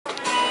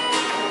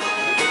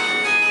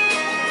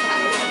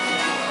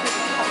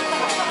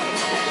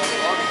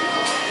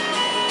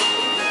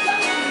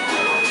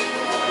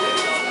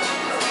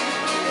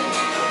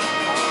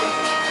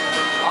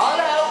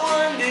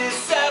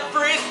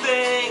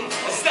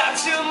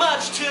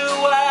much to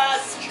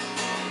ask.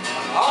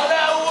 All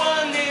I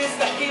want is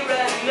the here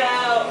and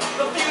now,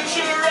 the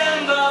future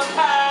and the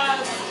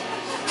past.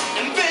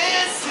 And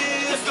this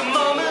is the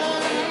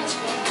moment,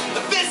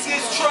 this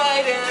is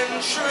tried and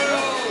true.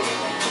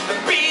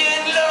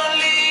 Being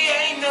lonely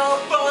ain't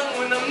no fun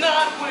when I'm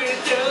not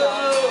with you.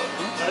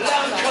 Well,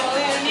 I'm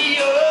calling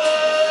you.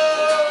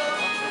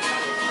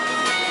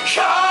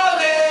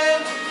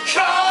 Calling,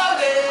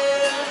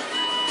 calling,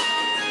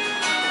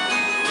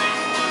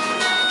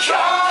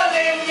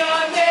 calling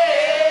your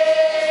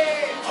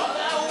name. All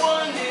I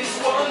want is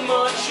one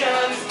more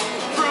chance to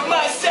prove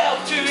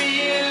myself to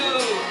you.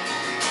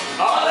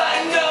 All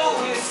I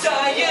know is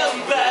I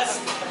am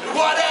best at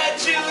what I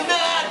do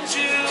not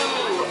do.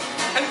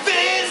 And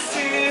this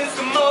is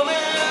the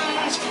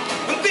moment,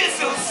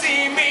 this'll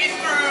see me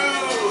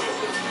through.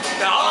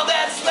 Now all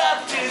that's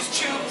left is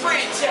to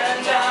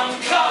pretend I'm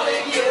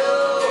calling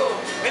you.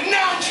 And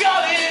I'm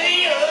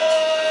calling you.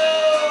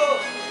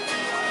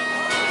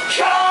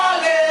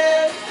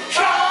 Calling,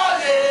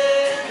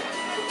 calling,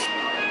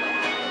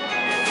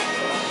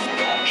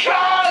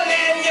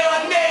 calling your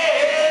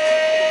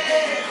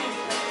name.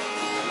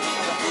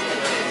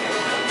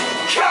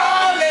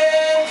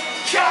 Calling,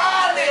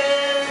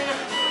 calling.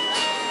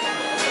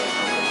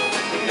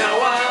 Now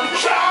I'm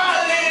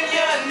calling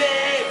your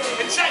name,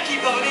 and I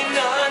keep holding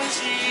on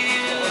to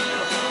you.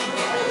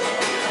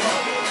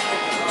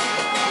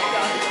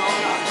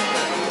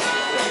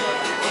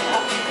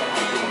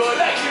 But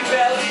I can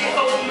barely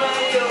hold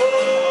my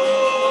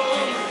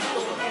own.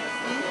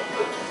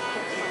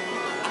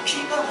 I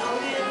keep on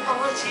holding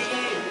on to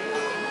you.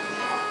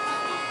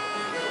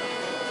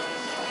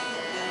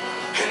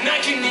 And I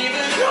can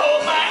even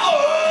hold my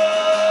own.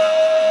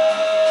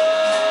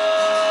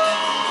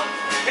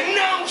 And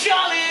I'm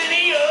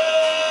calling you.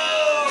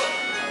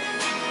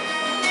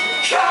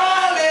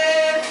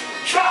 Calling,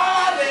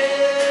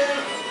 calling,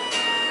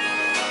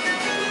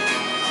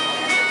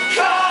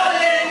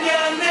 calling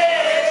your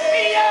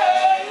name,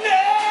 your name.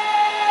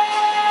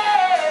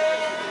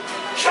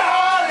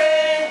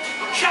 Calling,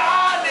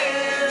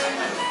 calling.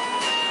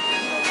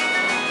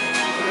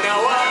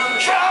 Now I'm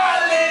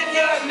calling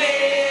your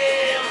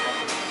name.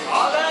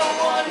 All I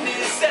want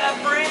is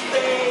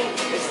everything.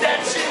 Is that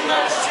too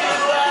much to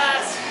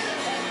ask?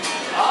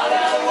 All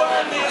I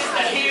want is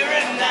the here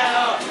and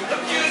now, the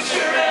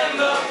future and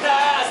the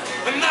past.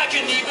 And I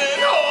can even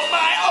hold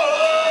my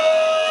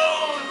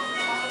own.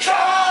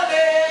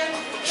 Calling,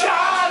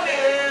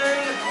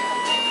 calling.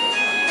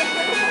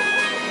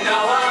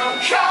 Now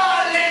I'm calling.